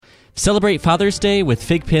Celebrate Father's Day with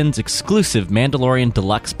Figpin's exclusive Mandalorian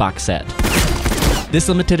Deluxe box set. This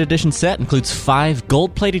limited edition set includes 5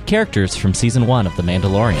 gold-plated characters from Season 1 of The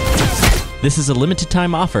Mandalorian. This is a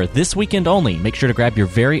limited-time offer, this weekend only. Make sure to grab your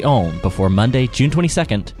very own before Monday, June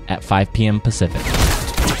 22nd at 5 p.m. Pacific.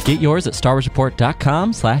 Get yours at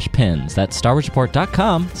StarWarsReport.com/pins. That's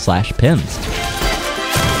StarWarsReport.com/pins.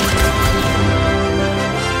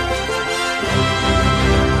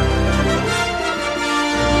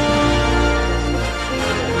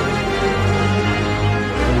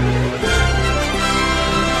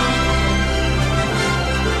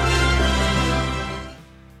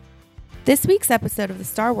 This week's episode of the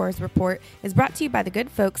Star Wars Report is brought to you by the good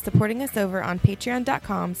folks supporting us over on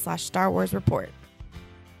patreon.com/Star Wars Report.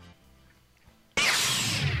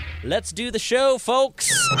 Let's do the show,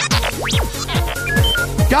 folks!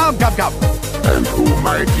 Come. And who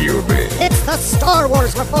might you be? It's the Star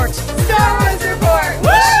Wars Report. Star Wars Report!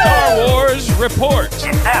 The Star Wars Report.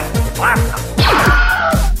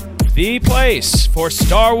 The place for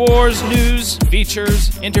Star Wars news,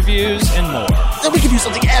 features, interviews, and more. Then we can do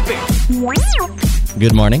something epic.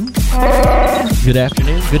 Good morning, good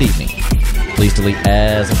afternoon, good evening. Please delete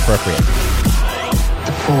as appropriate.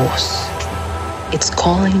 The Force. It's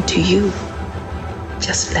calling to you.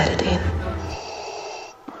 Just let it in.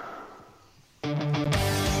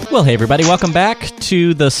 Well, hey everybody, welcome back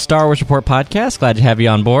to the Star Wars Report podcast. Glad to have you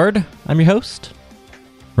on board. I'm your host,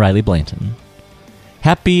 Riley Blanton.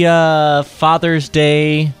 Happy Father's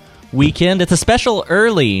Day weekend. It's a special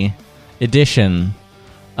early edition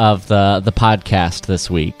of the podcast this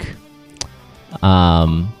week.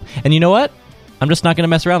 And you know what? I'm just not going to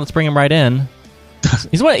mess around. Let's bring him right in.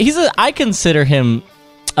 I consider him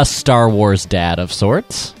a Star Wars dad of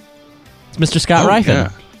sorts. It's Mr. Scott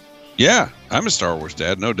Rifen. Yeah, I'm a Star Wars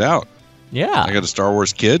dad, no doubt. Yeah. I got a Star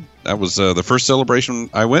Wars kid. That was the first celebration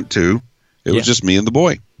I went to. It was just me and the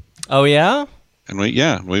boy. Oh, yeah? And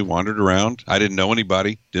we wandered around. I didn't know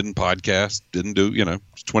anybody, didn't podcast, didn't do,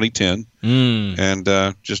 it's 2010.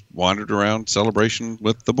 And just wandered around celebration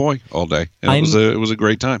with the boy all day. And it was a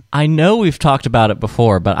great time. I know we've talked about it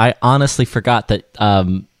before, but I honestly forgot that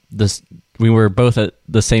we were both at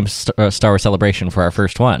the same Star Wars celebration for our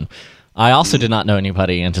first one. I also did not know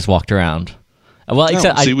anybody and just walked around. Well,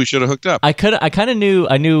 we should have hooked up. I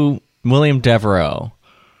knew William Devereaux.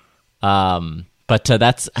 But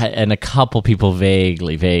that's, and a couple people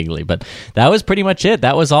vaguely, but that was pretty much it.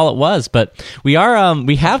 That was all it was. But we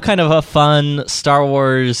have kind of a fun Star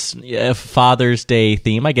Wars Father's Day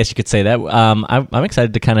theme, I guess you could say that. I'm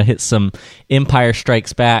excited to kind of hit some Empire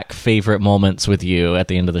Strikes Back favorite moments with you at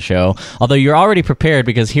the end of the show. Although you're already prepared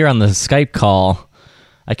because here on the Skype call,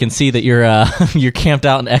 I can see that you're camped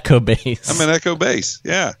out in Echo Base. I'm in Echo Base,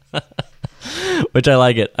 yeah. Which I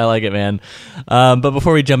like it, man. But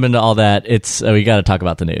before we jump into all that, we got to talk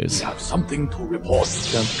about the news. We have something to report.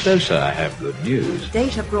 Come closer, I have good news.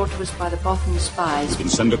 Data brought to us by the Bothan spies. We can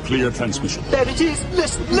send a clear transmission. There it is.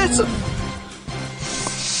 Listen.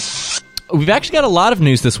 We've actually got a lot of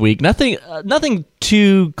news this week. Nothing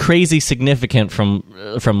too crazy significant from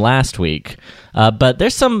last week. But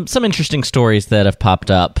there's some interesting stories that have popped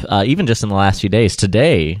up, even just in the last few days.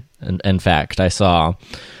 Today, in fact, I saw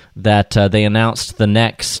that they announced the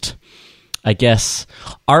next, I guess,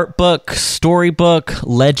 art book, storybook,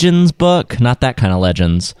 legends book, not that kind of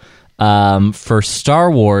legends, for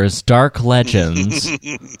Star Wars Dark Legends.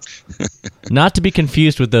 Not to be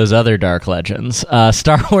confused with those other Dark Legends.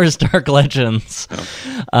 Star Wars Dark Legends.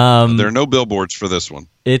 There are no billboards for this one.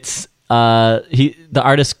 It's the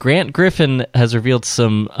artist Grant Griffin has revealed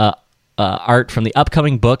some art from the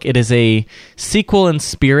upcoming book. It is a sequel in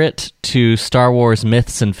spirit to Star Wars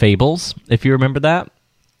Myths and Fables, if you remember that,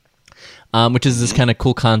 which is this kind of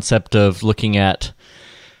cool concept of looking at,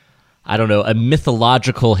 I don't know, a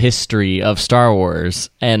mythological history of Star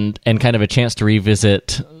Wars and kind of a chance to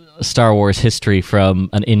revisit Star Wars history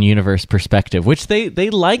from an in-universe perspective, which they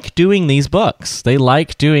like doing these books. They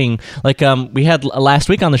like doing, we had last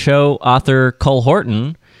week on the show, author Cole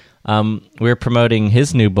Horton. We were promoting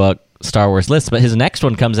his new book, Star Wars Lists, but his next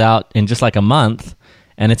one comes out in just like a month,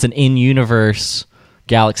 and it's an in-universe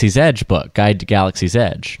Galaxy's Edge book, Guide to Galaxy's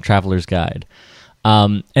Edge, Traveler's Guide.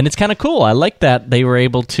 And it's kind of cool. I like that they were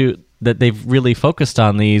able to, that they've really focused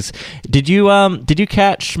on these. Did you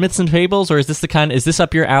catch Myths and Fables, or is this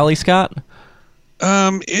up your alley, Scott?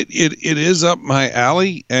 It is up my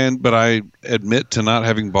alley, but I admit to not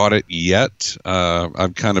having bought it yet.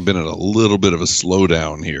 I've kind of been in a little bit of a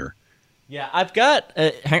slowdown here. Yeah, I've got.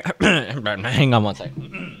 Hang on one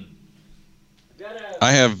second.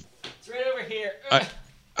 I have. It's right over here. I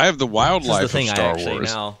have the wildlife of Star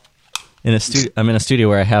Wars. Now in a studio. I'm in a studio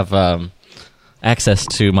where I have access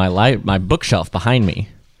to my bookshelf behind me.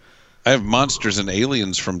 I have Monsters and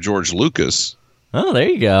Aliens from George Lucas. Oh, there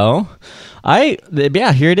you go.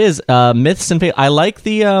 Here it is. Myths and Fables. I like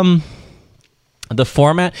the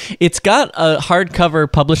format. It's got a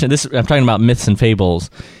hardcover publishing. I'm talking about Myths and Fables.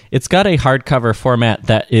 It's got a hardcover format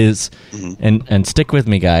that is, and stick with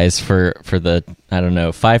me, guys, for the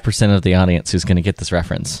 5% of the audience who's going to get this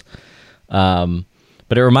reference. But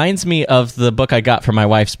it reminds me of the book I got for my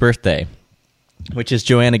wife's birthday, which is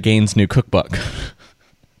Joanna Gaines' new cookbook.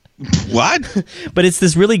 What? But it's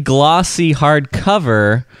this really glossy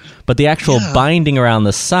hardcover, but the actual binding around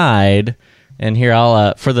the side. And here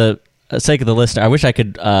I'll, for the sake of the listener, I wish I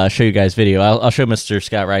could show you guys video. I'll show Mr.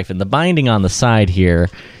 Scott Rifen. The binding on the side here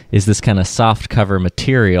is this kind of soft cover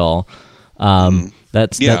material.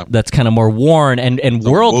 That's kind of more worn and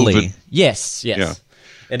worldly. Woven. Yes. Yeah.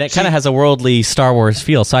 And it kind of has a worldly Star Wars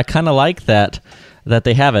feel. So I kind of like that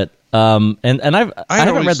they have it. And I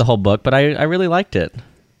haven't read the whole book, but I really liked it.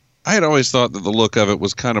 I had always thought that the look of it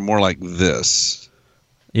was kind of more like this.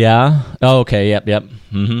 Yeah. Oh, okay. Yep.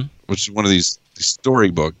 Mm-hmm. Which is one of these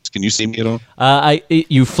storybooks. Can you see me at all?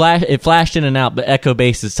 It flashed in and out, but Echo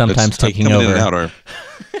Base is sometimes taking over. In and out,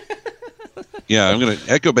 yeah,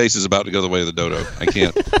 Echo Base is about to go the way of the dodo. I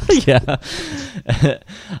can't. Yeah.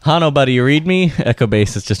 Hano, buddy, you read me? Echo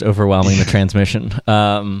Base is just overwhelming the transmission.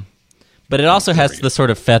 But it also has the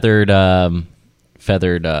sort of feathered, what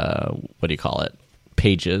do you call it?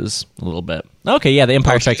 Pages a little bit. Okay, yeah, the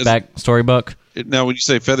Empire Strikes Back storybook. Now, when you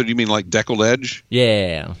say feathered, you mean like deckled edge?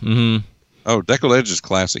 Yeah. Mm-hmm. Oh, deckled edge is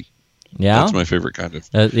classy. Yeah, that's my favorite kind of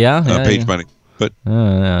page binding. But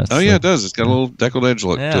it does. It's got a little deckled edge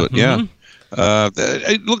look to it. Mm-hmm. Yeah,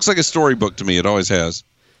 it looks like a storybook to me. It always has.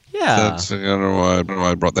 Yeah, I don't know why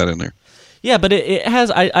I brought that in there. Yeah, but it has.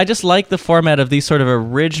 I just like the format of these sort of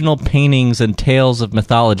original paintings and tales of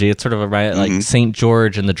mythology. It's sort of like St.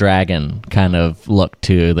 George and the Dragon kind of look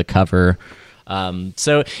to the cover.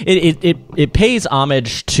 So it pays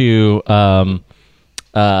homage to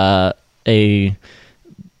the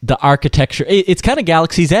architecture. It's kind of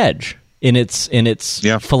Galaxy's Edge in its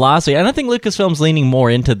philosophy. And I think Lucasfilm's leaning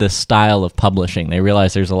more into this style of publishing. They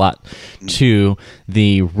realize there's a lot to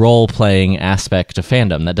the role-playing aspect of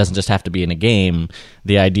fandom that doesn't just have to be in a game.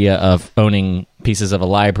 The idea of owning pieces of a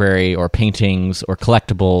library or paintings or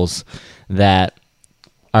collectibles that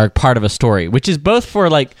are part of a story, which is both for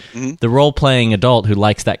like the role-playing adult who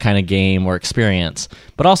likes that kind of game or experience,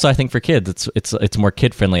 but also I think for kids it's more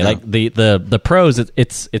kid-friendly. Yeah. Like the prose,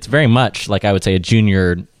 it's very much like I would say a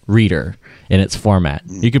junior reader in its format.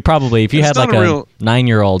 You could probably, if you had like a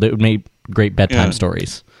 9-year-old, it would make great bedtime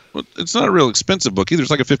stories. Well, it's not a real expensive book either.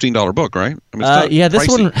 It's like a $15 book, right? I mean, this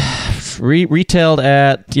one retailed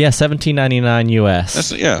at $17.99 US. That's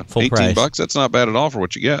full $18. Price. That's not bad at all for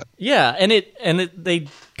what you get. Yeah, they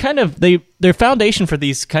kind of their foundation for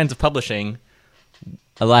these kinds of publishing.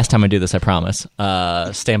 The last time I do this, I promise.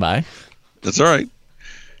 Stand by. That's all right.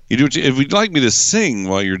 You do. If you'd like me to sing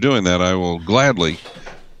while you're doing that, I will gladly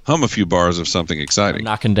hum a few bars of something exciting.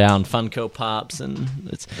 Knocking down Funko Pops, and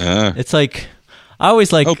it's like I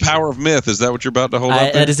always like. Oh, Power of Myth! Is that what you're about to hold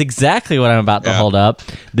up? That is exactly what I'm about to hold up.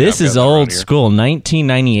 This is old school,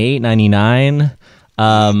 1998, 99.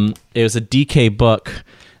 It was a DK book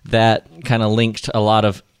that kind of linked a lot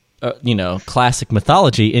of classic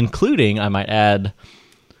mythology, including, I might add,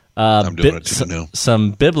 I'm doing it too now.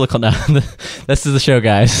 Some biblical. No, this is the show,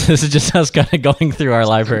 guys. This is just us kind of going through our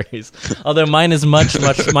libraries. Although mine is much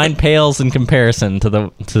mine pales in comparison to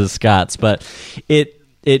the Scots, but it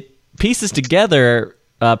pieces together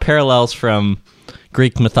parallels from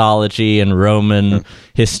Greek mythology and Roman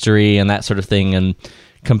history and that sort of thing, and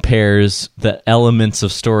compares the elements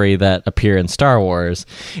of story that appear in Star Wars.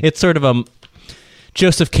 It's sort of a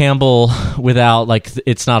Joseph Campbell without, like,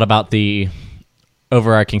 it's not about the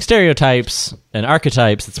overarching stereotypes and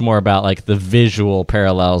archetypes. It's more about like the visual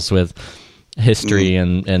parallels with history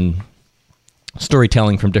and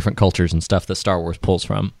storytelling from different cultures and stuff that Star Wars pulls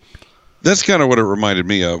from. That's kind of what it reminded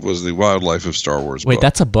me of, was the Wildlife of Star Wars book. Wait,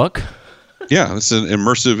 that's a book? Yeah, it's an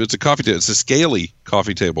immersive, it's a coffee table, it's a scaly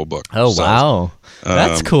coffee table book. Oh, wow.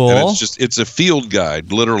 That's cool. And it's a field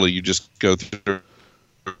guide. Literally, you just go through.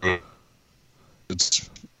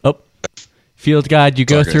 Field guide, you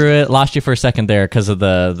go through it. Lost you for a second there because of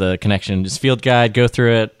the connection. Just field guide, go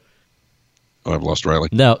through it. Oh, I've lost Riley.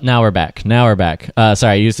 No, now we're back.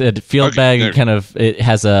 Sorry, you said field bag. It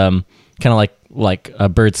has kind of like a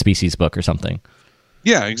bird species book or something.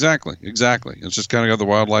 Yeah, exactly. It's just kind of got the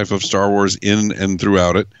wildlife of Star Wars in and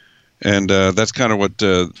throughout it, and that's kind of what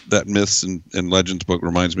that Myths and Legends book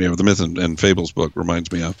reminds me of. The Myth and Fables book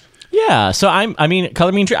reminds me of. Yeah, Yeah, so I mean,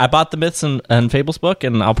 Color Me Intrigued. I bought the Myths and Fables book,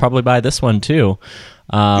 and I'll probably buy this one too.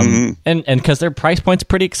 And because their price point's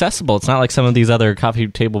pretty accessible. It's not like some of these other coffee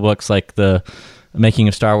table books, like the Making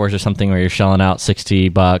of Star Wars or something, where you're shelling out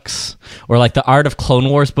 $60, or like the Art of Clone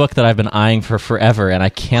Wars book that I've been eyeing for forever, and I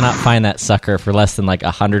cannot find that sucker for less than like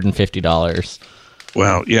 $150.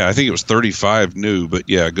 Well, yeah, I think it was $35 new, but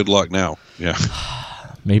yeah, good luck now. Yeah,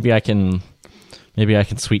 maybe I can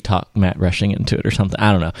sweet talk Matt Rushing into it or something.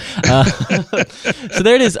 I don't know. So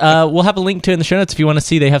there it is. We'll have a link to it in the show notes if you want to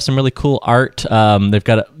see. They have some really cool art. They've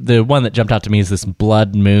got the one that jumped out to me is this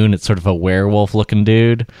Blood Moon. It's sort of a werewolf looking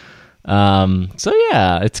dude. So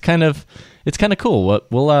yeah, it's kind of cool.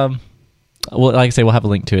 We'll like I say, we'll have a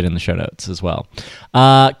link to it in the show notes as well.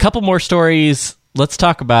 Couple more stories. Let's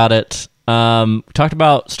talk about it. Talked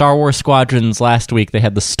about Star Wars Squadrons last week. They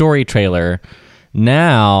had the story trailer.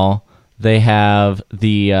 Now they have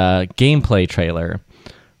the gameplay trailer,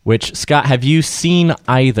 which, Scott, have you seen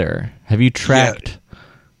either? Have you tracked?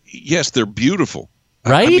 Yeah. Yes, they're beautiful.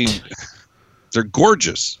 Right? I mean, they're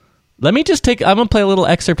gorgeous. Let me just I'm going to play a little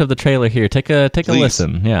excerpt of the trailer here. Take a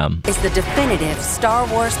listen. Yeah. Is the definitive Star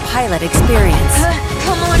Wars pilot experience.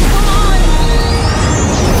 Come on.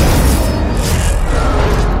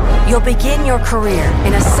 You'll begin your career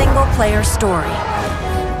in a single-player story.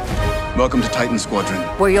 Welcome to Titan Squadron,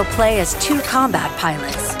 where you'll play as 2 combat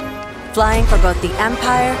pilots, flying for both the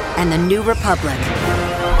Empire and the New Republic.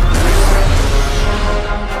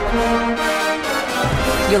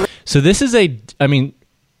 So this is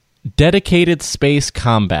dedicated space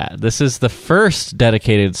combat. This is the first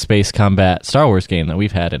dedicated space combat Star Wars game that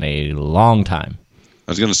we've had in a long time.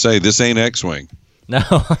 I was going to say, this ain't X-Wing. No,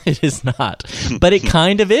 it is not. But it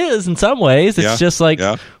kind of is in some ways. It's just like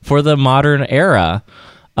for the modern era.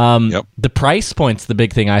 The price point's the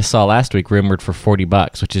big thing I saw last week, rumored for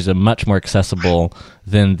 $40, which is a much more accessible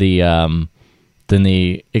than the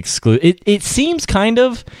exclusive. It seems kind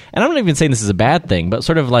of, and I'm not even saying this is a bad thing, but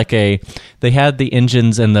sort of like they had the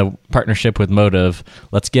engines and the partnership with Motive.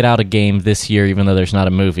 Let's get out a game this year, even though there's not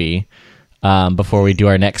a movie, before we do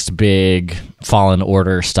our next big Fallen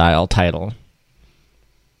Order style title.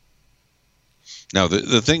 Now,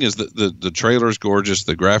 the thing is that the trailer's gorgeous,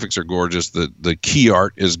 the graphics are gorgeous, the key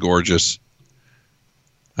art is gorgeous.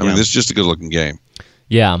 I mean, this is just a good-looking game.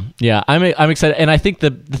 Yeah. I'm excited, and I think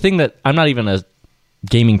the thing that I'm not even a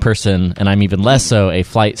gaming person, and I'm even less so a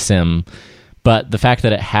flight sim, but the fact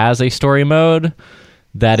that it has a story mode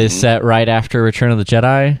that is set right after Return of the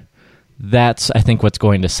Jedi, that's, I think, what's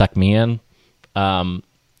going to suck me in.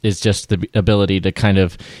 Is just the ability to kind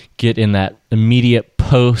of get in that immediate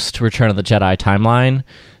post-Return of the Jedi timeline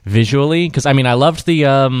visually. Because, I mean, I loved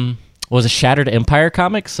the Shattered Empire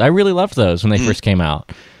comics? I really loved those when they first came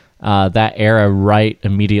out. That era right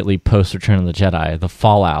immediately post-Return of the Jedi, the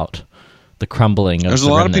fallout, the crumbling of There's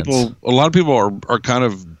the remnants. A lot of people are kind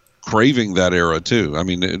of craving that era, too. I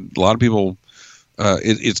mean, a lot of people,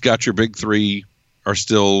 it's got your big 3 are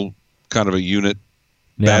still kind of a unit.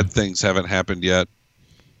 Bad things haven't happened yet.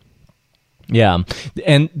 Yeah,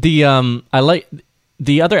 and I like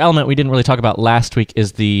the other element we didn't really talk about last week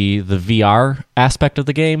is the VR aspect of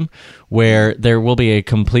the game, where there will be a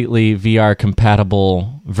completely VR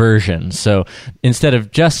compatible version. So instead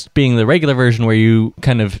of just being the regular version where you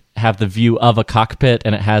kind of have the view of a cockpit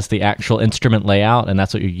and it has the actual instrument layout and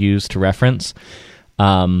that's what you use to reference,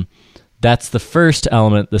 that's the first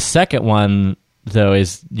element. The second one, though,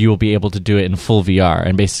 is you will be able to do it in full VR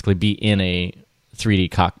and basically be in a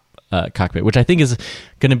 3D cockpit, which I think is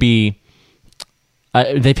going to be...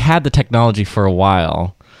 they've had the technology for a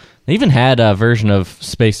while. They even had a version of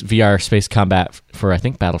VR space combat for, I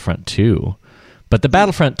think, Battlefront 2. But the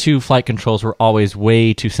Battlefront 2 flight controls were always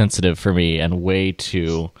way too sensitive for me and way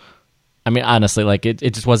too... I mean, honestly, like it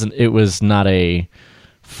just wasn't... It was not a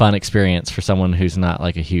fun experience for someone who's not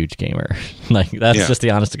like a huge gamer. Like, that's just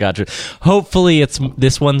the honest to God truth. Hopefully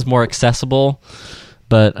this one's more accessible,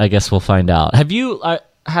 but I guess we'll find out.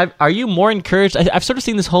 Are you more encouraged? I've sort of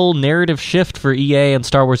seen this whole narrative shift for EA and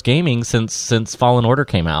Star Wars gaming since Fallen Order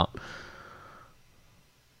came out.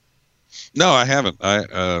 No, I haven't.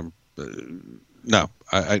 I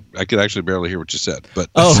could actually barely hear what you said. But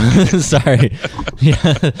sorry.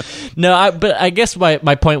 Yeah. No, but I guess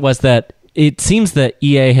my point was that it seems that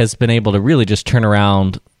EA has been able to really just turn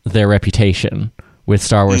around their reputation with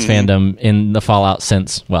Star Wars fandom in the Fallout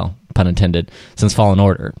since, well, pun intended, since Fallen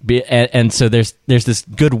Order. And so there's this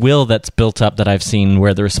goodwill that's built up that I've seen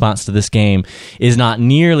where the response to this game is not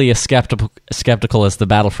nearly as skeptical as the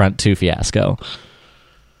Battlefront 2 fiasco.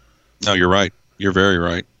 No, you're right. You're very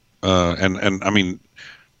right. And I mean,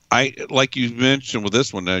 like you mentioned with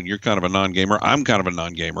this one, you're kind of a non-gamer. I'm kind of a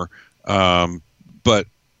non-gamer. But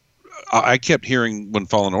I kept hearing when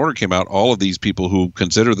Fallen Order came out, all of these people who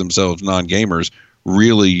consider themselves non-gamers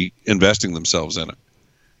really investing themselves in it.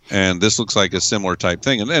 And this looks like a similar type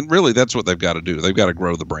thing. And really, that's what they've got to do. They've got to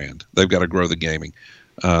grow the brand. They've got to grow the gaming.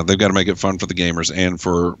 They've got to make it fun for the gamers and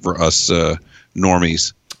for us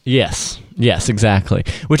normies. Yes, exactly.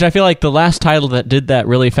 Which I feel like the last title that did that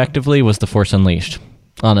really effectively was The Force Unleashed,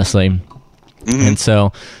 honestly. Mm-hmm. And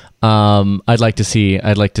so I'd like to see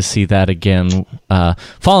that again.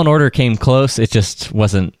 Fallen Order came close. It just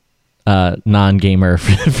wasn't non-gamer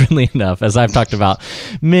friendly enough, as I've talked about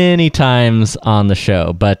many times on the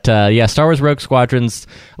show. But Star Wars Rogue Squadrons,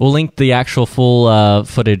 we'll link the actual full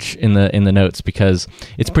footage in the notes, because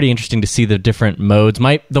it's pretty interesting to see the different modes.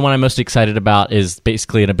 The one I'm most excited about is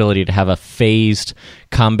basically an ability to have a phased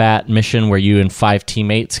combat mission where you and 5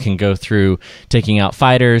 teammates can go through taking out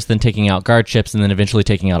fighters, then taking out guard ships, and then eventually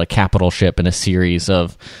taking out a capital ship in a series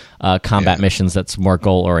of combat missions that's more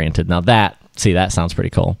goal-oriented. Now that sounds pretty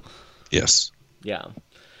cool. Yes. Yeah.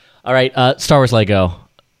 All right, Star Wars Lego.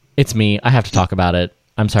 It's me. I have to talk about it.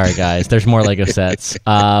 I'm sorry, guys. There's more Lego sets.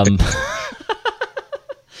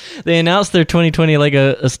 They announced their 2020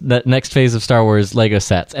 the next phase of Star Wars Lego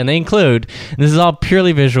sets, and they include, and this is all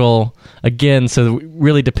purely visual, again, so we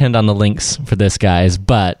really depend on the links for this, guys,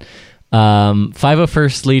 but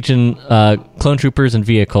 501st Legion clone troopers and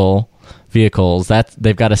vehicles.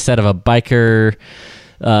 They've got a set of a biker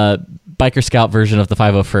scout version of the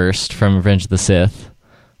 501st from Revenge of the Sith,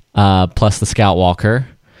 plus the Scout Walker.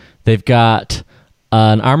 They've got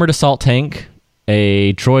an armored assault tank,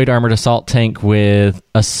 a droid armored assault tank with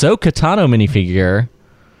Ahsoka Tano minifigure.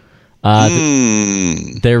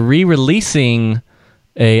 They're re-releasing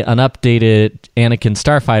an updated Anakin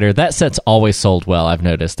Starfighter. That set's always sold well, I've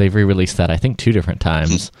noticed. They've re-released that, I think, 2 different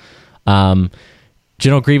times.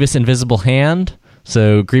 General Grievous Invisible Hand.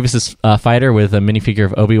 So Grievous's fighter with a minifigure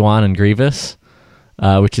of Obi-Wan and Grievous,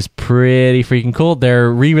 which is pretty freaking cool.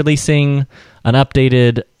 They're re-releasing an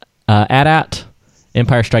updated AT-AT,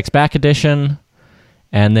 Empire Strikes Back edition,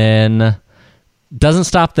 and then doesn't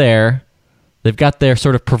stop there. They've got their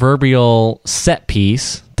sort of proverbial set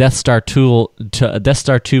piece, Death Star 2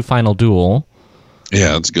 Final Duel.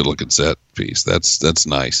 Yeah, it's a good looking set piece. That's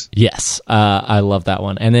nice. Yes, I love that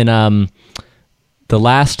one. And then the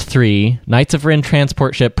last 3, Knights of Ren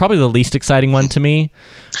transport ship, probably the least exciting one to me.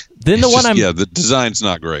 Then the design's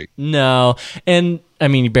not great. No, and I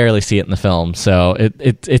mean you barely see it in the film, so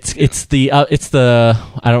it's the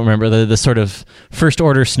I don't remember the sort of First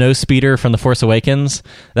Order snow speeder from The Force Awakens.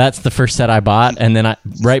 That's the first set I bought, and then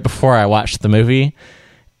right before I watched the movie,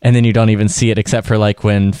 and then you don't even see it except for like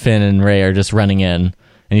when Finn and Rey are just running in, and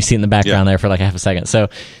you see it in the background there for like half a second. So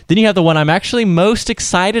then you have the one I'm actually most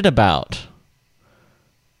excited about,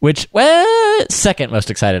 second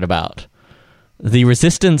most excited about. The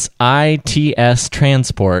Resistance ITS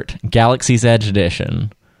Transport Galaxy's Edge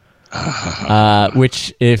Edition,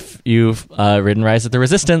 which if you've ridden Rise of the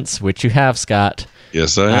Resistance, which you have, Scott.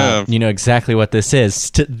 Yes, I have. You know exactly what this is.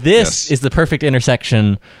 This is the perfect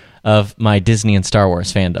intersection of my Disney and Star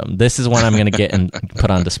Wars fandom. This is one I'm going to get and put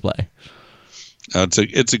on display.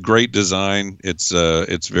 It's a great design. It's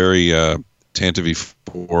very Tantive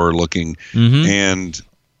 4 looking, and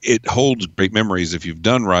it holds great memories. If you've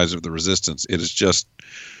done Rise of the Resistance, it is just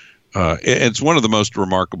it's one of the most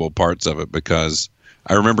remarkable parts of it, because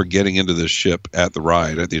I remember getting into this ship at the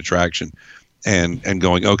ride, at the attraction, and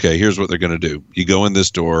going, okay, here's what they're going to do. You go in this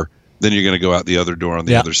door, then you're going to go out the other door on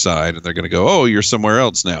the other side, and they're going to go, oh, you're somewhere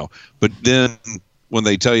else now. But then when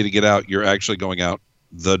they tell you to get out, you're actually going out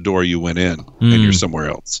the door you went in, and you're somewhere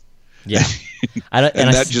else. Yeah.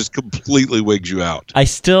 That just completely wigs you out. I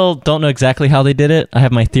still don't know exactly how they did it. I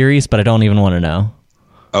have my theories, but I don't even want to know.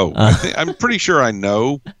 Oh, I'm pretty sure I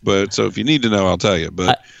know, but so if you need to know, I'll tell you.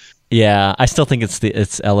 But I still think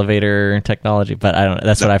it's elevator technology, but I don't know.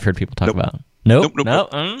 That's what I've heard people talk about. Nope.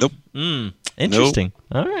 Interesting.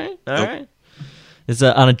 Nope. All right. It's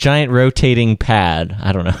on a giant rotating pad.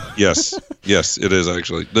 I don't know. Yes, it is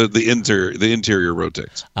actually. The interior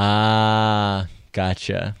rotates.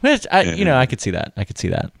 Gotcha. Which I could see that.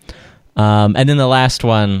 And then the last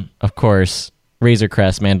one, of course, Razor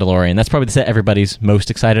Crest Mandalorian. That's probably the set everybody's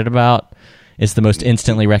most excited about. It's the most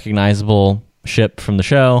instantly recognizable ship from the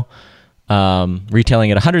show.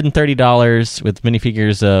 Retailing at $130 with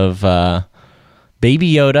minifigures of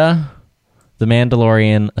Baby Yoda, the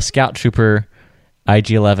Mandalorian, a Scout Trooper,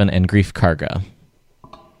 IG-11, and Grief Karga.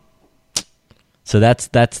 So that's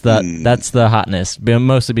the hotness,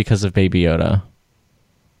 mostly because of Baby Yoda.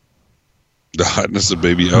 The hotness of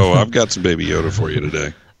Baby. Oh, I've got some Baby Yoda for you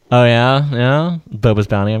today. Oh yeah. Boba's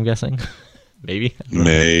Bounty, I'm guessing. Maybe.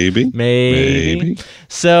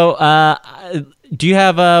 So, do you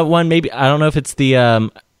have one? Maybe I don't know if it's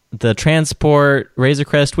the Transport, Razor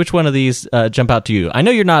Crest. Which one of these jump out to you? I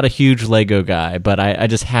know you're not a huge Lego guy, but I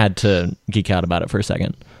just had to geek out about it for a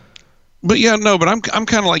second. But I'm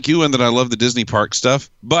kind of like you in that I love the Disney park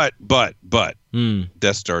stuff. But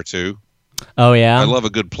Death Star 2. Oh yeah, I love a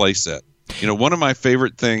good play set. One of my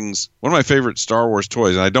favorite Star Wars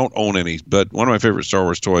toys, and I don't own any, but one of my favorite Star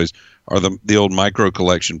Wars toys are the old Micro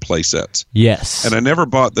Collection play sets. Yes. And I never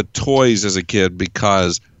bought the toys as a kid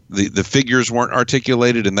because the figures weren't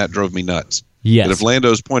articulated, and that drove me nuts. Yes. But if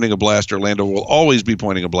Lando's pointing a blaster, Lando will always be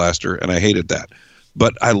pointing a blaster, and I hated that.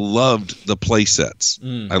 But I loved the play sets.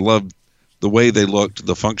 I loved the way they looked,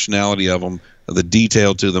 the functionality of them, the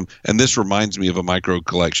detail to them, and this reminds me of a Micro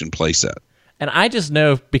Collection play set. And I just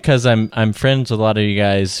know, because I'm friends with a lot of you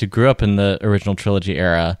guys who grew up in the original trilogy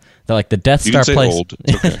era, that like the Death Star old.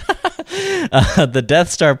 It's okay. The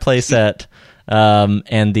Death Star playset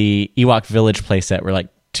and the Ewok Village playset were like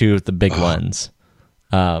two of the big ones,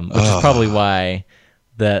 which is probably why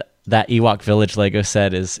that Ewok Village Lego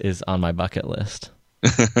set is on my bucket list.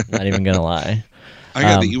 Not even gonna lie. I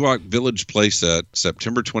got the Ewok Village playset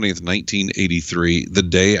September 20th, 1983, the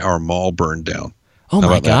day our mall burned down. Oh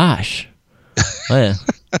my gosh. I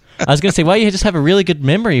was going to say, well, you just have a really good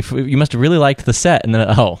memory. You must have really liked the set. And then,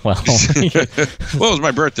 well. Well, it was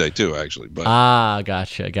my birthday, too, actually. But.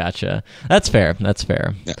 Gotcha. That's fair.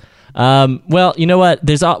 Yeah. Well, you know what?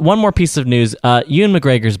 There's one more piece of news. Ewan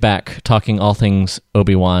McGregor's back talking all things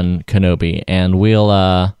Obi-Wan Kenobi, and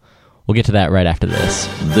we'll get to that right after this.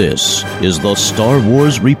 This is the Star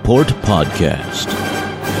Wars Report Podcast.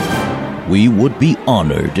 We would be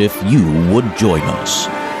honored if you would join us.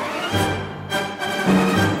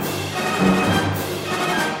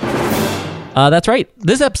 That's right.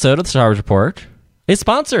 This episode of the Star Wars Report is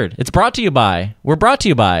sponsored. It's brought to you by. We're brought to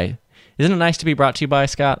you by. Isn't it nice to be brought to you by,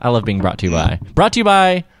 Scott? I love being brought to you by. Brought to you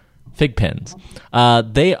by Fig Pens.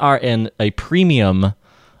 They are a premium,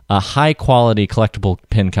 high-quality collectible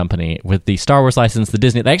pin company with the Star Wars license, the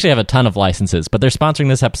Disney. They actually have a ton of licenses, but they're sponsoring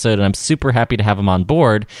this episode, and I'm super happy to have them on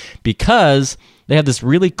board because they have this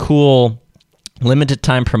really cool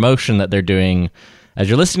limited-time promotion that they're doing as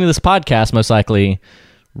you're listening to this podcast, most likely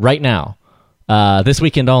right now. This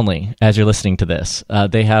weekend only, as you're listening to this,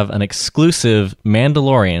 they have an exclusive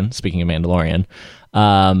Mandalorian, speaking of Mandalorian,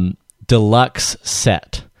 deluxe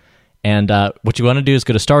set. And what you want to do is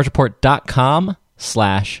go to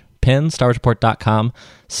StarWarsReport.com/pins,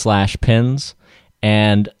 StarWarsReport.com/pins,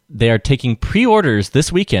 and they are taking pre-orders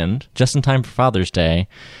this weekend, just in time for Father's Day,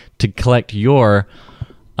 to collect your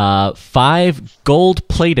 5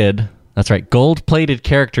 gold-plated, that's right, gold-plated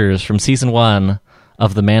characters from Season 1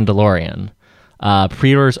 of The Mandalorian.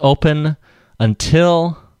 Pre-orders open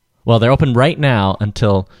until, well, they're open right now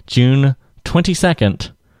until June 22nd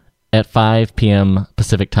at 5 p.m.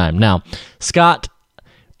 Pacific time. Now, Scott,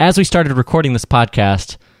 as we started recording this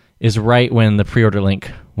podcast, is right when the pre-order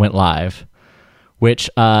link went live, which,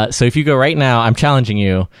 so if you go right now, I'm challenging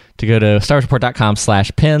you to go to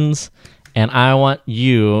StarWarsReport.com/pins, and I want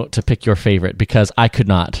you to pick your favorite because I could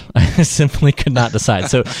not. I simply could not decide.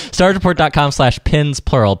 So StarWarsReport.com/pins,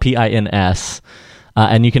 plural, P-I-N-S.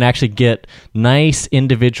 And you can actually get nice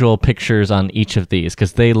individual pictures on each of these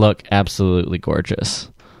because they look absolutely gorgeous.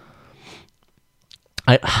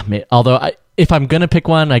 If I'm going to pick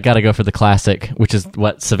one, I got to go for the classic, which is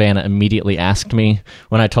what Savannah immediately asked me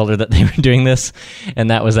when I told her that they were doing this.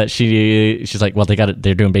 And that was that she's like, well,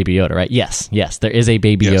 they're doing Baby Yoda, right? Yes, there is a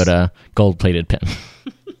Baby Yoda gold-plated pin.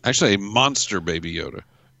 Actually, a monster Baby Yoda.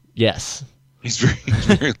 Yes. He's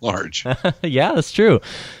very large. Yeah, that's true.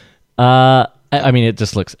 I mean, it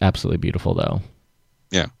just looks absolutely beautiful, though.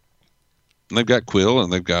 Yeah. And they've got Quill,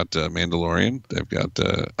 and they've got Mandalorian. They've got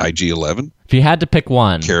IG-11. If you had to pick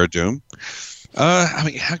one. Cara Dune. I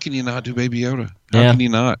mean, how can you not do Baby Yoda? How can you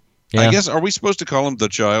not? Yeah. I guess, are we supposed to call him the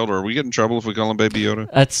child, or are we getting in trouble if we call him Baby Yoda?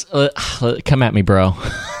 That's come at me, bro.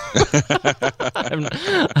 I'm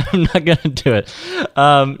not going to do it.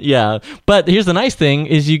 Yeah. But here's the nice thing,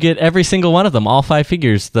 is you get every single one of them, all 5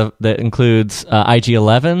 figures. That includes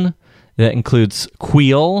IG-11, that includes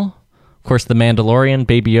Quill, of course, the Mandalorian,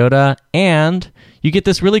 Baby Yoda, and you get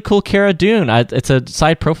this really cool Cara Dune. It's a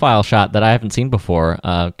side profile shot that I haven't seen before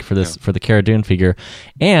for the Cara Dune figure,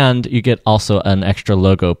 and you get also an extra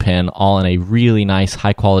logo pin, all in a really nice,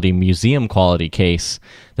 high quality museum quality case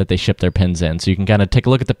that they ship their pins in. So you can kind of take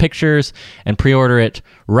a look at the pictures and pre-order it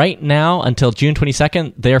right now until June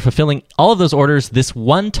 22nd. They are fulfilling all of those orders this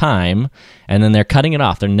one time, and then they're cutting it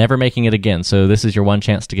off. They're never making it again. So this is your one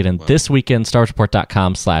chance to get in this weekend.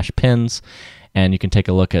 StarWarsReport.com/pins. and you can take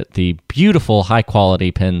a look at the beautiful,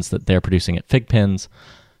 high-quality pins that they're producing at Fig Pins.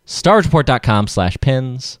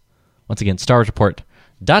 StarWarsReport.com/pins. Once again,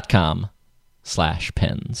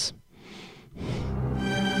 StarWarsReport.com/pins.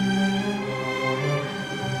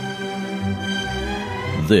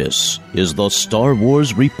 This is the Star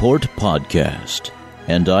Wars Report podcast,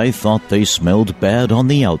 and I thought they smelled bad on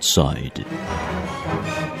the outside.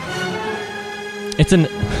 It's an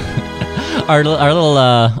our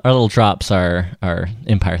little drops are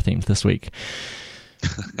Empire themed this week.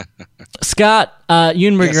 Scott,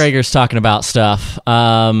 Ewan McGregor's talking about stuff.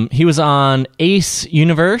 He was on Ace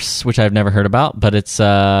Universe, which I've never heard about, but it's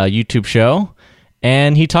a YouTube show,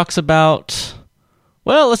 and he talks about.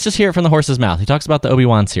 Well, let's just hear it from the horse's mouth. He talks about the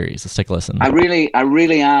Obi-Wan series. Let's take a listen. I really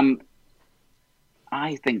am.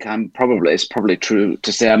 I think it's probably true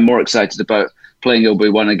to say I'm more excited about playing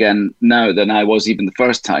Obi-Wan again now than I was even the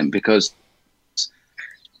first time, because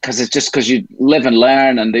it's just because you live and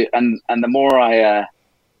learn, and the more I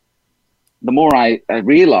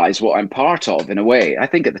realize what I'm part of, in a way. I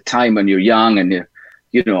think at the time when you're young and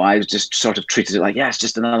you know, I just sort of treated it like, yeah, it's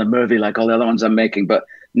just another movie like all the other ones I'm making. But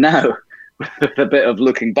now, with a bit of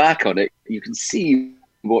looking back on it, you can see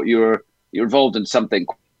what you're involved in something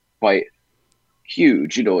quite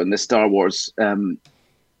huge, you know, in the Star Wars. I don't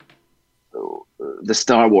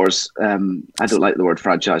like the word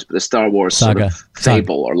franchise, but the Star Wars saga, sort of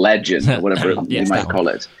fable or legend or whatever you might call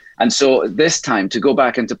it. And so this time to go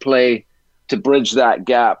back and to bridge that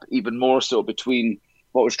gap even more so between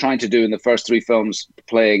what I was trying to do in the first three films,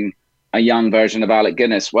 playing a young version of Alec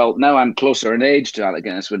Guinness. Well, now I'm closer in age to Alec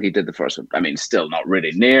Guinness when he did the first one. I mean, still not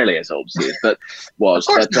really nearly as old as he is, but was.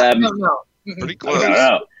 Of course but no. Pretty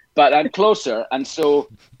close. But I'm closer, and so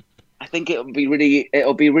I think it'll be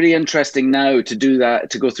really interesting now to do that,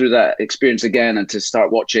 to go through that experience again, and to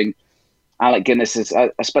start watching Alec Guinness's. I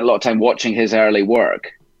spent a lot of time watching his early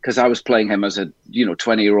work because I was playing him as a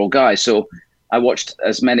 20-year-old guy. So I watched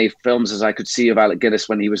as many films as I could see of Alec Guinness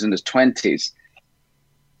when he was in his 20s.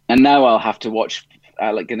 And now I'll have to watch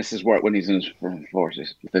Alec Guinness's work when he's in his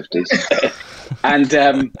 40s, 50s.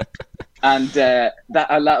 that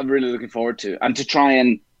I'm really looking forward to. And to try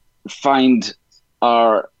and find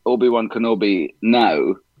our Obi-Wan Kenobi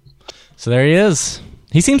now. So there he is.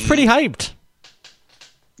 He seems pretty hyped.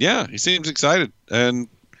 Yeah, he seems excited. And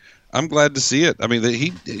I'm glad to see it. I mean,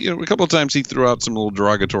 a couple of times he threw out some little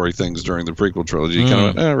derogatory things during the prequel trilogy. Kind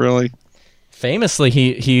of went, really? Famously,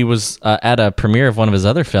 he was at a premiere of one of his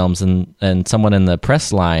other films, and someone in the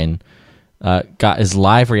press line got his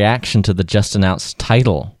live reaction to the just announced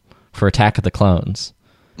title for Attack of the Clones,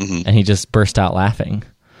 and he just burst out laughing.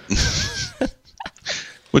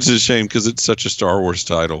 Which is a shame because it's such a Star Wars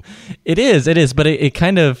title. It is, but it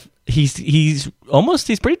kind of he's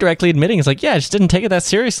pretty directly admitting it's like, yeah, I just didn't take it that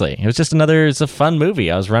seriously. It was just it's a fun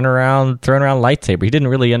movie. I was running around throwing around lightsaber. He didn't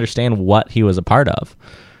really understand what he was a part of.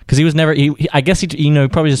 Because he was never, I guess he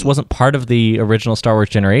probably just wasn't part of the original Star Wars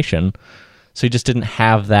generation, so he just didn't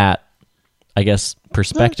have that, I guess,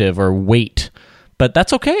 perspective or weight. But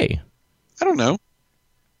that's okay. I don't know.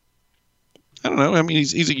 I mean,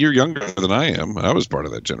 he's a year younger than I am. I was part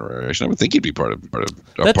of that generation. I would think he'd be part of it.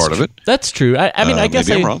 That's true. I mean, I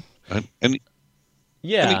guess I'm wrong.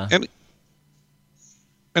 Yeah.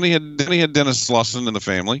 And he had Dennis Lawson in the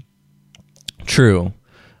family. True.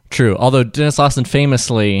 Although Dennis Lawson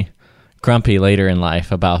famously grumpy later in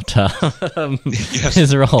life about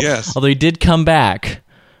his role. Yes. Although he did come back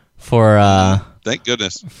for thank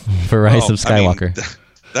goodness for Rise of Skywalker. I mean,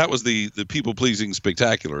 that was the people pleasing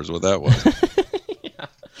spectacular is what that was.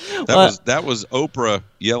 That was Oprah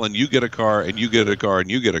yelling, "You get a car, and you get a car,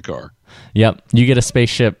 and you get a car." Yep, you get a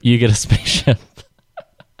spaceship. You get a spaceship.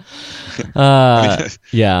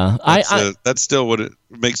 Yeah, that's still what it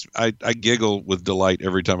makes. I giggle with delight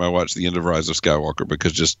every time I watch the end of Rise of Skywalker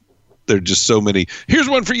because there are just so many. Here's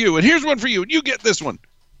one for you, and here's one for you, and you get this one.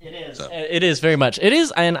 It is. So. It is very much. It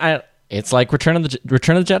is, and it's like Return of the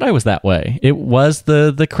Jedi was that way. It was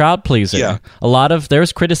the crowd pleaser. Yeah. There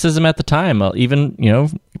was criticism at the time.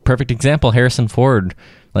 Even perfect example, Harrison Ford.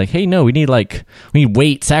 Like, hey, no, we need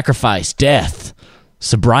weight, sacrifice, death,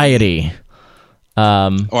 sobriety.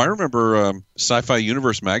 I remember Sci-Fi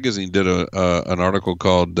Universe magazine did an article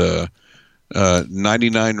called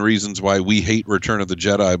 99 Reasons Why We Hate Return of the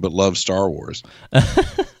Jedi but Love Star Wars.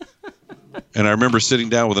 And I remember sitting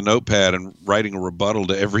down with a notepad and writing a rebuttal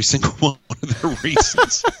to every single one of their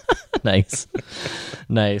reasons. Nice.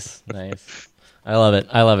 I love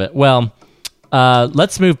it. Well,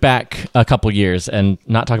 let's move back a couple years and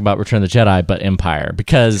not talk about Return of the Jedi, but Empire,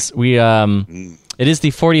 because it is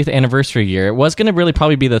the 40th anniversary year. It was going to really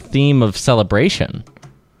probably be the theme of celebration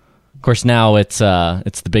Of course, now it's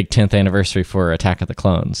the big 10th anniversary for Attack of the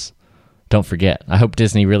Clones. Don't forget. I hope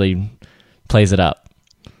Disney really plays it up.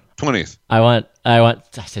 20th.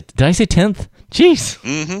 Did I say 10th? Jeez.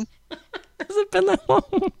 Mm-hmm. Has it been that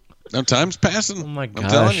long? No, time's passing. Oh my gosh. I'm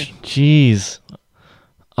telling you. Jeez.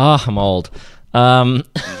 Oh, I'm old. Yes,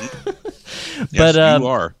 you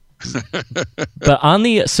are.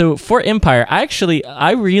 But for Empire,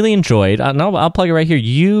 I really enjoyed, and I'll plug it right here.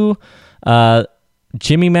 You,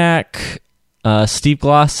 Jimmy Mack, Steve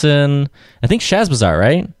Glosson, I think Shazbazar,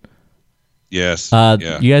 right? Yes.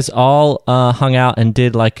 You guys all hung out and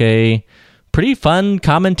did like a pretty fun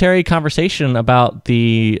commentary conversation about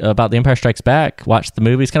the Empire Strikes Back. Watched the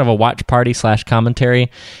movies, kind of a watch party / commentary,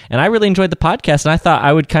 and I really enjoyed the podcast. And I thought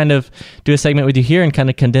I would kind of do a segment with you here and kind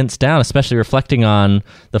of condense down, especially reflecting on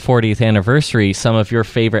the 40th anniversary, some of your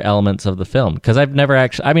favorite elements of the film. Because I've never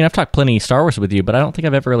actually, I've talked plenty Star Wars with you, but I don't think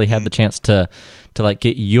I've ever really had the chance to like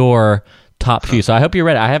get your top few. So I hope you're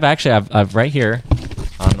ready. I've right here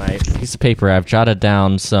on my piece of paper, I've jotted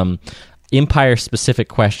down some Empire-specific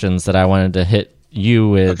questions that I wanted to hit you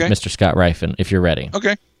with, Mr. Scott Rifen, if you're ready.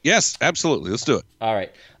 Okay. Yes, absolutely. Let's do it. All right.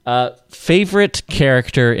 Favorite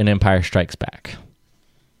character in Empire Strikes Back?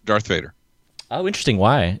 Darth Vader. Oh, interesting.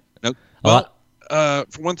 Why? Nope. Well,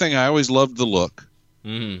 for one thing, I always loved the look.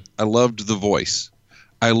 Mm-hmm. I loved the voice.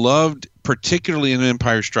 I loved, particularly in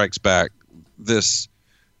Empire Strikes Back, this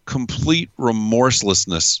complete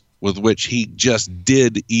remorselessness with which he just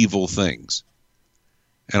did evil things.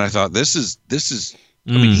 And I thought, this is.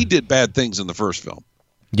 I mean, he did bad things in the first film.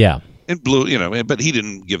 Yeah. And but he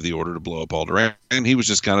didn't give the order to blow up Alderaan. And he was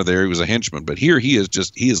just kind of there. He was a henchman. But here he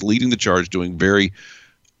is leading the charge, doing very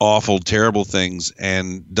awful, terrible things,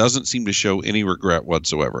 and doesn't seem to show any regret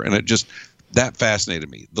whatsoever. And that fascinated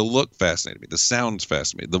me. The look fascinated me. The sounds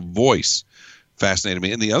fascinated me. The voice fascinated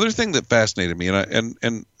me. And the other thing that fascinated me,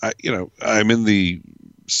 and I, I'm in the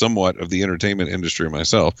somewhat of the entertainment industry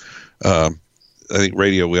myself. I think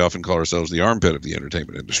radio, we often call ourselves the armpit of the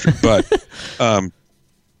entertainment industry. But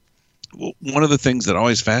one of the things that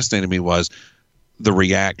always fascinated me was the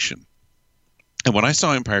reaction. And when I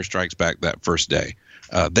saw Empire Strikes Back that first day,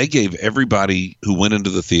 they gave everybody who went into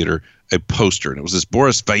the theater a poster. And it was this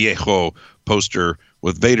Boris Vallejo poster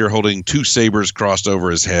with Vader holding two sabers crossed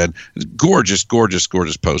over his head. Gorgeous, gorgeous,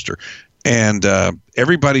 gorgeous poster. And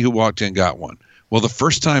everybody who walked in got one. Well, the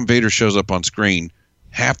first time Vader shows up on screen,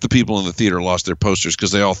 half the people in the theater lost their posters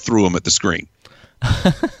because they all threw them at the screen.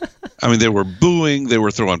 I mean, they were booing, they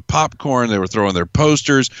were throwing popcorn, they were throwing their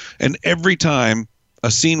posters, and every time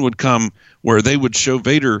a scene would come where they would show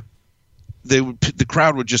Vader, the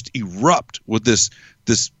crowd would just erupt with this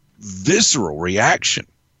visceral reaction.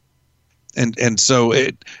 And so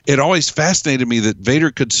it always fascinated me that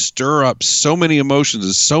Vader could stir up so many emotions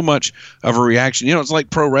and so much of a reaction. It's like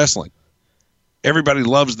pro wrestling. Everybody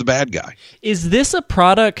loves the bad guy. Is this a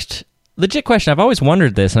product? Legit question. I've always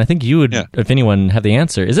wondered this, and I think you would, if anyone, have the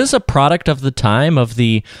answer. Is this a product of the time, of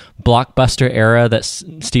the blockbuster era that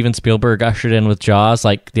Steven Spielberg ushered in with Jaws,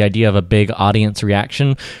 like the idea of a big audience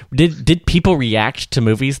reaction? Did people react to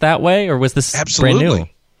movies that way, or was this brand new?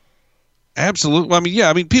 Absolutely.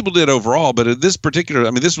 I mean, people did overall, but this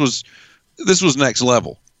particular, this was next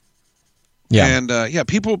level. Yeah. And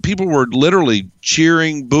people were literally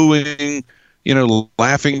cheering, booing,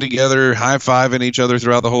 laughing together, high-fiving each other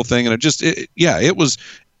throughout the whole thing. And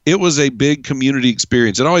it was a big community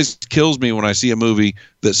experience. It always kills me when I see a movie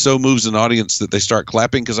that so moves an audience that they start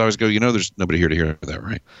clapping, because I always go, there's nobody here to hear that,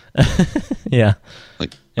 right? Yeah.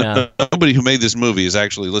 Nobody who made this movie is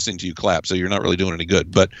actually listening to you clap, so you're not really doing any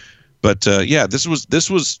good. But this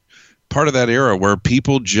was part of that era where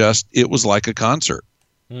people it was like a concert.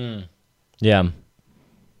 Yeah.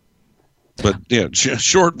 But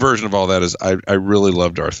short version of all that is I really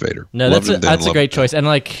love Darth Vader. No, that's a great choice, and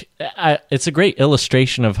it's a great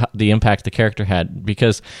illustration of the impact the character had,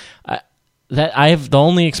 because the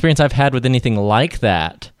only experience I've had with anything like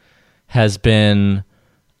that has been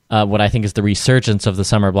what I think is the resurgence of the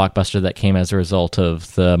summer blockbuster that came as a result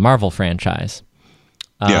of the Marvel franchise,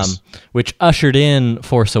 which ushered in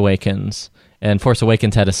Force Awakens, and Force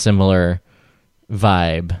Awakens had a similar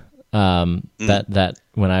vibe. That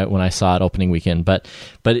when I saw it opening weekend, but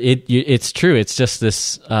it's true. It's just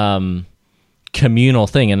this communal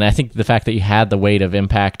thing, and I think the fact that you had the weight of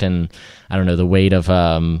impact and the weight of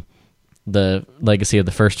the legacy of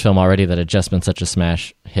the first film already, that had just been such a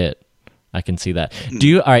smash hit. I can see that.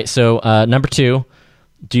 All right? So number 2,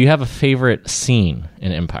 do you have a favorite scene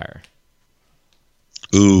in Empire?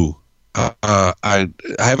 Ooh, I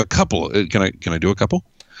have a couple. Can I do a couple?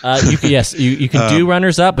 Yes, you can do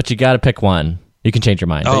runners up, but you got to pick one. You can change your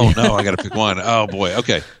mind. Oh no, I got to pick one. Oh boy.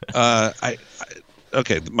 Okay.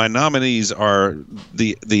 Okay. My nominees are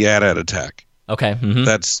the AT-AT attack. Okay. Mm-hmm.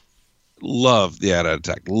 That's loved the AT-AT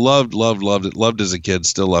attack. Loved it. Loved as a kid.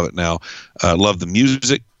 Still love it now. Love the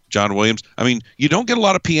music. John Williams. I mean, you don't get a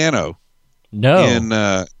lot of piano. No. In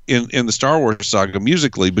the Star Wars saga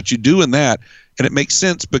musically, but you do in that, and it makes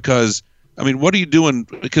sense because I mean, what are you doing?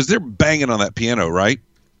 Because they're banging on that piano, right?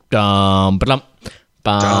 So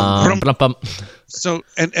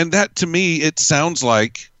and that to me, it sounds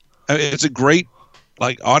like it's a great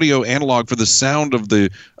like audio analog for the sound of the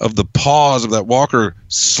paws of that walker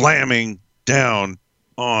slamming down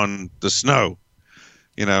on the snow.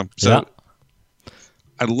 You know, so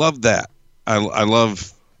I love that. I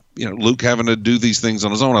love Luke having to do these things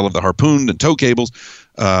on his own. I love the harpoon and tow cables.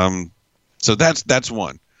 So that's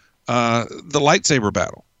one. The lightsaber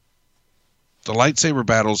battle. The lightsaber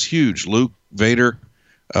battle's huge. Luke, Vader,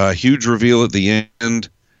 huge reveal at the end.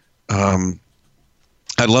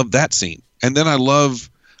 I love that scene, and then I love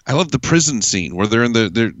the prison scene where they're in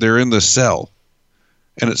the cell,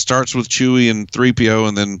 and it starts with Chewie and 3PO,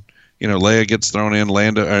 and then Leia gets thrown in,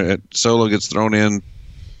 Solo gets thrown in,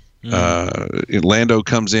 Lando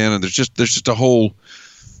comes in, and there's just a whole.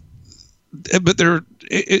 But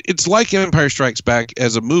it's like Empire Strikes Back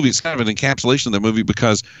as a movie. It's kind of an encapsulation of the movie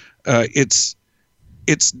because it's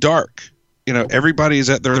dark. Everybody is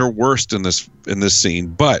at their worst in this scene,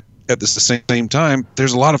 but at the same time,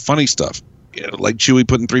 there's a lot of funny stuff. Like Chewie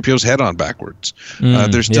putting 3PO's head on backwards.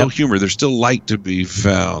 There's still humor. There's still light to be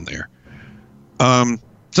found there.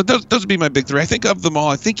 So those would be my big three. I think of them all,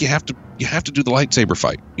 I think you have to do the lightsaber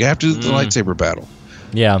fight. You have to do the lightsaber battle.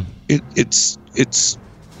 Yeah. It's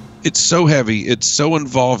so heavy. It's so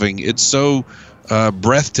involving. It's so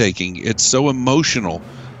breathtaking. It's so emotional.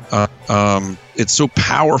 It's so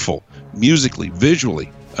powerful musically,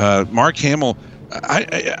 visually. Mark Hamill,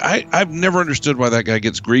 I've never understood why that guy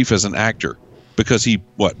gets grief as an actor because he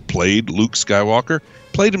played Luke Skywalker,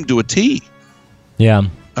 played him to a T. Yeah.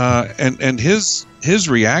 And his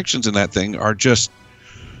reactions in that thing are just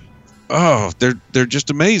they're just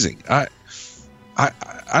amazing. I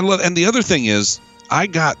love. And the other thing is, I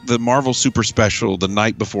got the Marvel Super Special the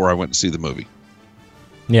night before I went to see the movie.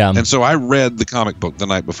 Yeah. And so I read the comic book the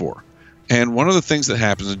night before. And one of the things that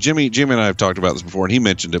happens, and Jimmy and I have talked about this before, and he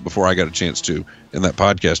mentioned it before I got a chance to in that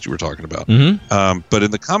podcast you were talking about. Mm-hmm. But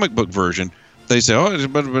in the comic book version, they say, they're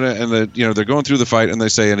going through the fight, and they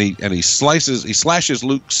say, and he slashes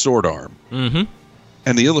Luke's sword arm. Mm-hmm.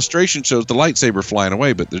 And the illustration shows the lightsaber flying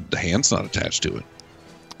away, but the hand's not attached to it.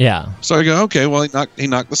 Yeah. So I go, okay, well, he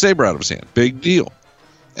knocked the saber out of his hand. Big deal.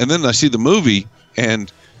 And then I see the movie, and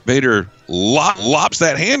Vader lops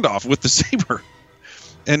that hand off with the saber.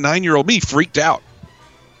 And 9-year-old me freaked out.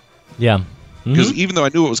 Yeah. Because even though I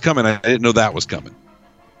knew it was coming, I didn't know that was coming.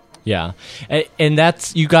 Yeah. And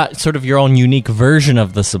that's, you got sort of your own unique version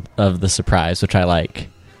of the surprise, which I like.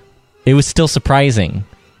 It was still surprising.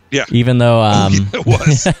 Yeah. Even though it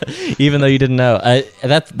was. even though you didn't know.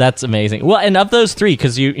 That's amazing. Well, and of those three,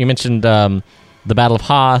 because you mentioned the Battle of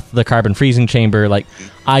Hoth, the carbon freezing chamber, like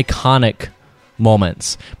iconic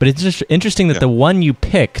moments. But it's just interesting that the one you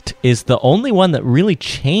picked is the only one that really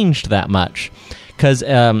changed that much. Because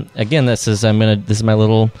again, this is my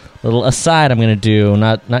little aside I'm gonna do,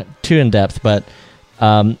 not too in depth, but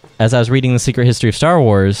as I was reading The Secret History of Star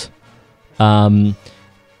Wars,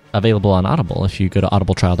 available on Audible if you go to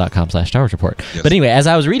audibletrial.com/Star Wars Report. Yes. But anyway, as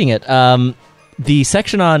I was reading it, the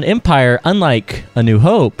section on Empire, unlike A New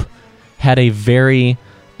Hope, had a very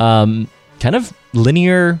kind of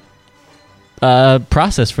linear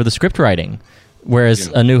process for the script writing, whereas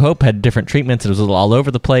A New Hope had different treatments. It was a little all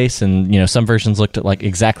over the place, and some versions looked at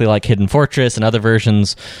exactly like Hidden Fortress, and other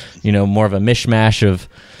versions, more of a mishmash of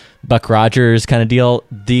Buck Rogers kind of deal.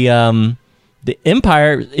 The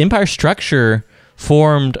Empire structure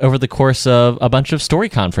formed over the course of a bunch of story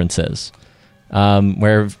conferences,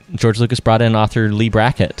 where George Lucas brought in author Lee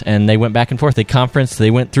Brackett, and they went back and forth. They conferenced.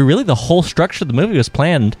 They went through really the whole structure of the movie was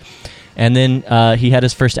planned. And then he had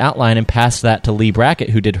his first outline and passed that to Lee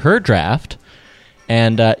Brackett, who did her draft.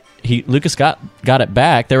 And Lucas got it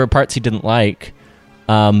back. There were parts he didn't like,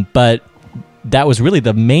 but that was really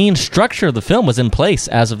the main structure of the film was in place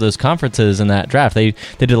as of those conferences and that draft. They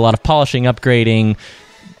did a lot of polishing, upgrading,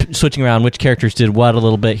 switching around which characters did what a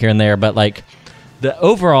little bit here and there. But the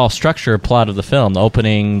overall structure plot of the film, the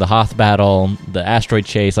opening, the Hoth battle, the asteroid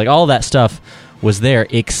chase, all that stuff was there,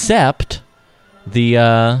 except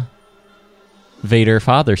the Vader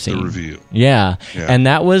father scene. The review. Yeah. And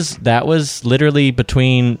that was literally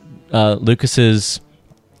between Lucas's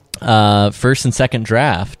first and second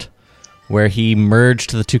draft where he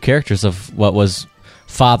merged the two characters of what was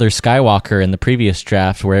Father Skywalker in the previous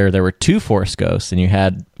draft, where there were two Force ghosts, and you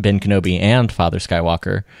had Ben Kenobi and Father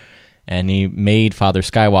Skywalker, and he made Father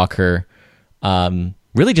Skywalker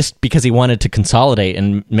really just because he wanted to consolidate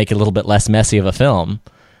and make it a little bit less messy of a film.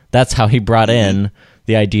 That's how he brought in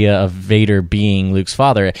the idea of Vader being Luke's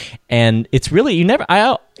father. And it's really,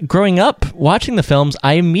 growing up watching the films,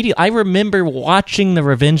 I remember watching the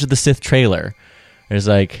Revenge of the Sith trailer. There's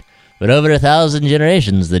like, but over 1,000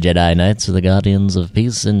 generations, the Jedi Knights are the guardians of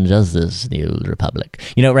peace and justice, the Old Republic.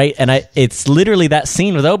 Right? And it's literally that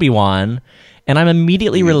scene with Obi-Wan, and I'm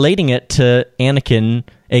immediately relating it to Anakin,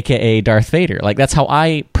 a.k.a. Darth Vader. Like, that's how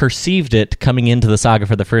I perceived it coming into the saga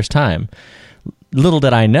for the first time. Little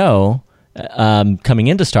did I know, coming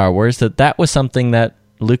into Star Wars, that was something that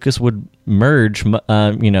Lucas would merge,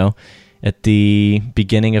 at the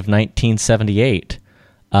beginning of 1978.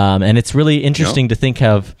 And it's really interesting to think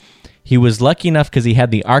of, he was lucky enough because he had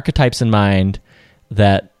the archetypes in mind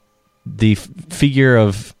that the figure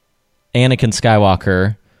of Anakin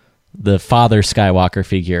Skywalker, the Father Skywalker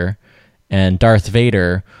figure, and Darth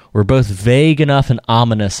Vader were both vague enough and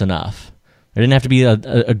ominous enough. There didn't have to be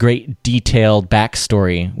a great detailed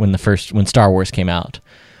backstory when Star Wars came out,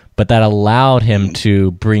 but that allowed him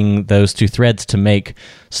to bring those two threads to make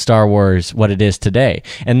Star Wars what it is today.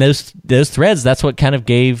 And those threads, that's what kind of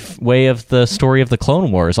gave way of the story of the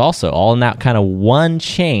Clone Wars also. All in that kind of one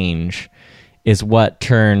change is what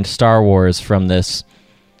turned Star Wars from this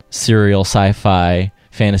serial sci-fi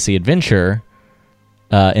fantasy adventure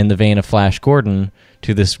in the vein of Flash Gordon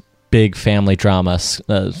to this big family drama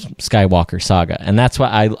Skywalker saga. And that's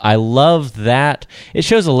why I love that. It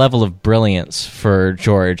shows a level of brilliance for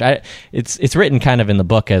George. It's written kind of in the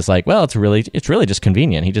book as like, well, it's really just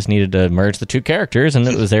convenient. He just needed to merge the two characters, and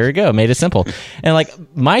it was, there you go, made it simple. And like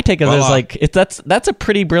my take of it is like, that's a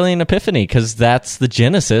pretty brilliant epiphany, because that's the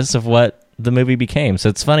genesis of what the movie became. So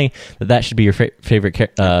it's funny that should be your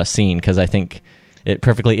favorite scene, because I think it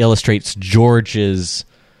perfectly illustrates George's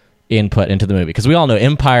input into the movie, because we all know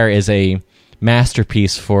Empire is a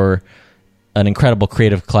masterpiece for an incredible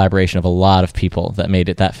creative collaboration of a lot of people that made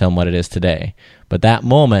that film what it is today. But that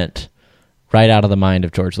moment, right out of the mind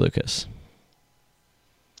of George Lucas.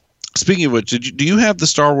 Speaking of which, do you have the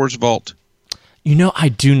Star Wars vault? I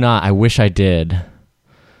do not. I wish I did.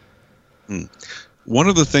 One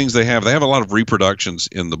of the things they have a lot of reproductions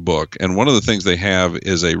in the book, and one of the things they have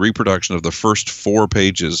is a reproduction of the first 4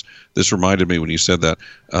 pages. This reminded me when you said that.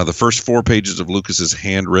 The first 4 pages of Lucas's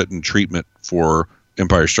handwritten treatment for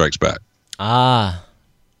Empire Strikes Back. Ah.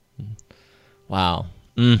 Wow.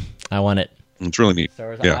 I want it. It's really neat.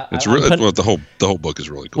 Yeah, it's really the whole book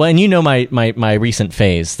is really cool. Well, and my recent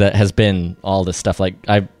phase that has been all this stuff. Like,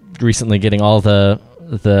 I'm recently getting all the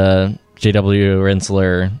J.W.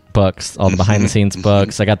 Rensler books, all the behind-the-scenes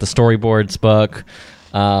books. I got the storyboards book,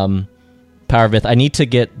 Power of Myth. I need to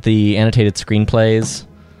get the annotated screenplays,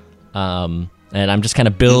 and I'm just kind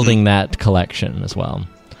of building that collection as well.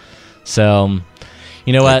 So,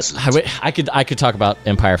 you know what? I could talk about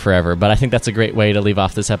Empire forever, but I think that's a great way to leave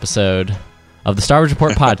off this episode of the Star Wars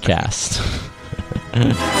Report podcast.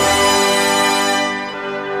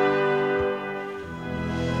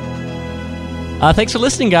 Thanks for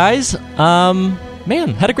listening, guys.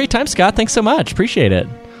 Had a great time, Scott. Thanks so much. Appreciate it.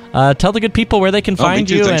 Tell the good people where they can find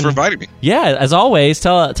you. Thanks for inviting me. Yeah, as always,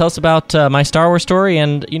 tell us about my Star Wars story,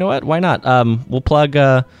 and you know what? Why not? We'll plug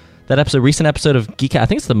that recent episode of Geek Out. I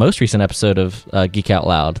think it's the most recent episode of Geek Out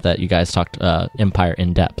Loud that you guys talked Empire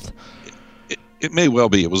in depth. It may well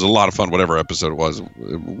be. It was a lot of fun. Whatever episode it was,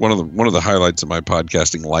 one of the highlights of my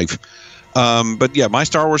podcasting life. But yeah, my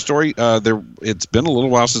Star Wars story, it's been a little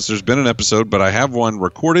while since there's been an episode, but I have one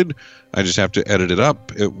recorded. I just have to edit it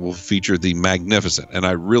up. It will feature the magnificent, and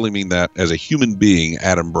I really mean that as a human being,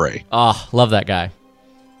 Adam Bray. Oh, love that guy.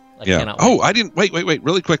 I didn't wait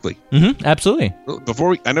really quickly. Absolutely.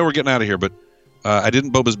 Before I know we're getting out of here, but I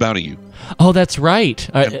didn't Boba's Bounty you. Oh, that's right.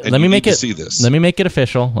 All right, let me make it. See this. Let me make it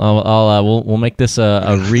official. We'll make this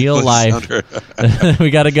a real life. We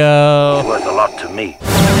gotta go. It's worth a lot to me.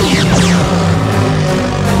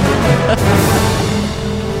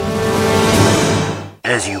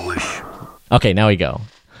 As you wish. Okay, now we go.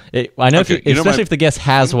 I know, especially if the guest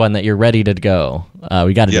has one that you're ready to go.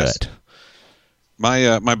 We got to do it.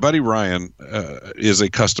 My buddy Ryan is a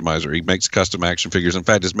customizer. He makes custom action figures. In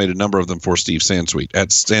fact, has made a number of them for Steve Sansweet at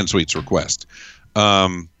Sansweet's request.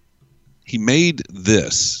 He made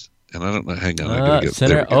this, and I don't know. Hang on, I gotta get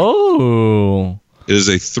there. Oh, it is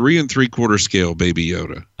a 3 3/4 scale Baby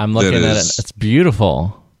Yoda. I'm looking at it. It's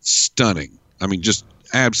beautiful, stunning. I mean, just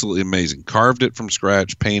absolutely amazing. Carved it from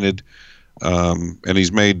scratch, painted, and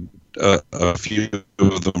he's made a few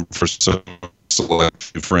of them for some select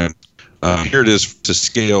few friends. Here it is to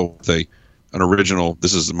scale with an original.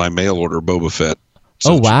 This is my mail order Boba Fett.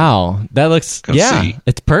 So wow, that looks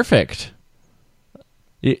it's perfect.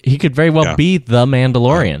 He could very well be the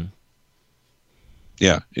Mandalorian.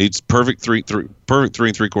 Yeah, it's perfect perfect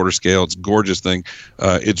 3 3/4 scale. It's a gorgeous thing.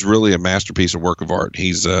 It's really a masterpiece of work of art.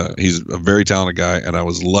 He's a very talented guy, and I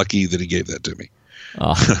was lucky that he gave that to me.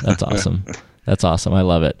 Oh, that's awesome. That's awesome. I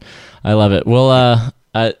love it. Well,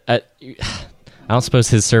 I don't suppose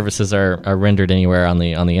his services are rendered anywhere on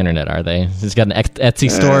the internet, are they? He's got an Etsy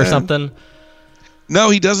store or something. No,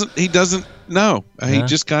 he doesn't. No, he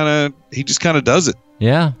just kind of does it.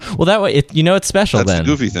 Yeah. Well, that way, it's special. That's then.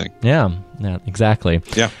 the goofy thing. Yeah, exactly.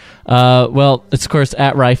 Yeah. Well, it's, of course,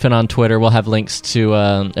 at Ryfin on Twitter. We'll have links to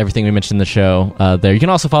everything we mentioned in the show there. You can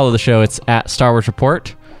also follow the show. It's at Star Wars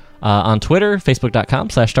Report on Twitter,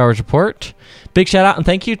 facebook.com/Star Wars Report. Big shout out and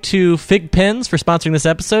thank you to Fig Pens for sponsoring this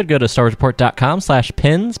episode. Go to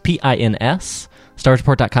StarWarsReport.com/pins, PINS,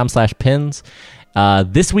 StarWarsReport.com/pins.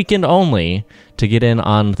 This weekend only to get in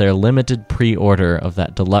on their limited pre-order of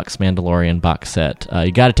that deluxe Mandalorian box set.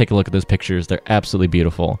 You got to take a look at those pictures. They're absolutely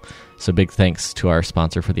beautiful. So big thanks to our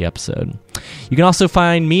sponsor for the episode. You can also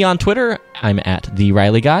find me on Twitter. I'm at The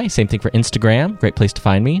Riley Guy. Same thing for Instagram. Great place to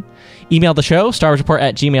find me. Email the show,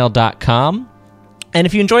 StarWarsReport@gmail.com. And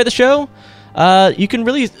if you enjoy the show, you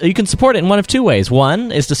can support it in one of two ways.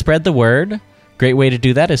 One is to spread the word. Great way to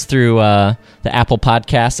do that is through the Apple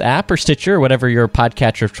Podcasts app or Stitcher or whatever your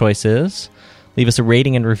podcatcher of choice is. Leave us a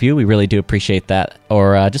rating and review. We really do appreciate that.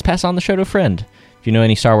 Or just pass on the show to a friend. If you know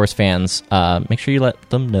any Star Wars fans, make sure you let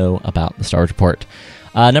them know about the Star Wars Report.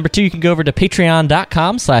 Number two, you can go over to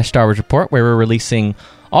patreon.com/Star Wars Report, where we're releasing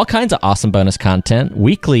all kinds of awesome bonus content,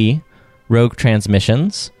 weekly Rogue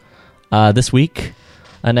transmissions. This week,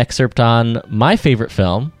 an excerpt on my favorite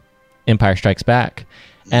film, Empire Strikes Back,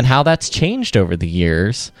 and how that's changed over the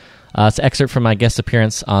years. It's an excerpt from my guest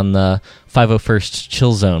appearance on the 501st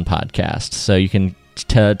Chill Zone podcast. So you can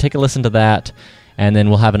take a listen to that, and then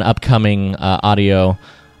we'll have an upcoming audio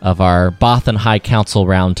of our Bothan High Council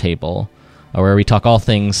Roundtable, where we talk all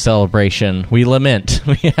things Celebration. We lament.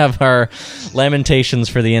 We have our lamentations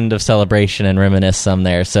for the end of Celebration and reminisce some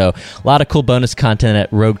there. So a lot of cool bonus content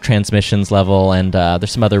at Rogue Transmissions level, and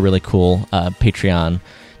there's some other really cool Patreon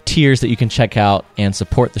tiers that you can check out and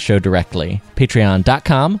support the show directly.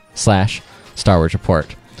 Patreon.com/Star Wars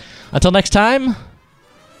Report. Until next time,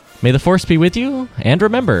 may the Force be with you, and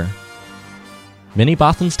remember, many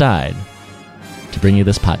Bothans died to bring you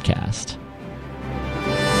this podcast.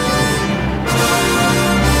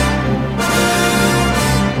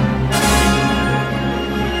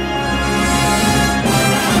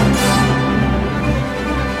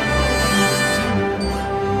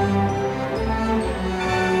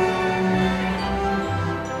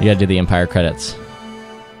 You gotta do the Empire credits.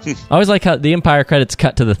 I always like how the Empire credits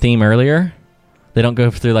cut to the theme earlier. They don't go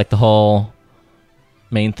through like the whole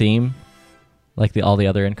main theme like all the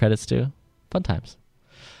other end credits do. Fun times.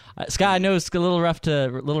 Scott, I know it's a little rough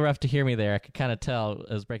to hear me there. I could kind of tell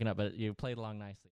it was breaking up, but you played along nicely.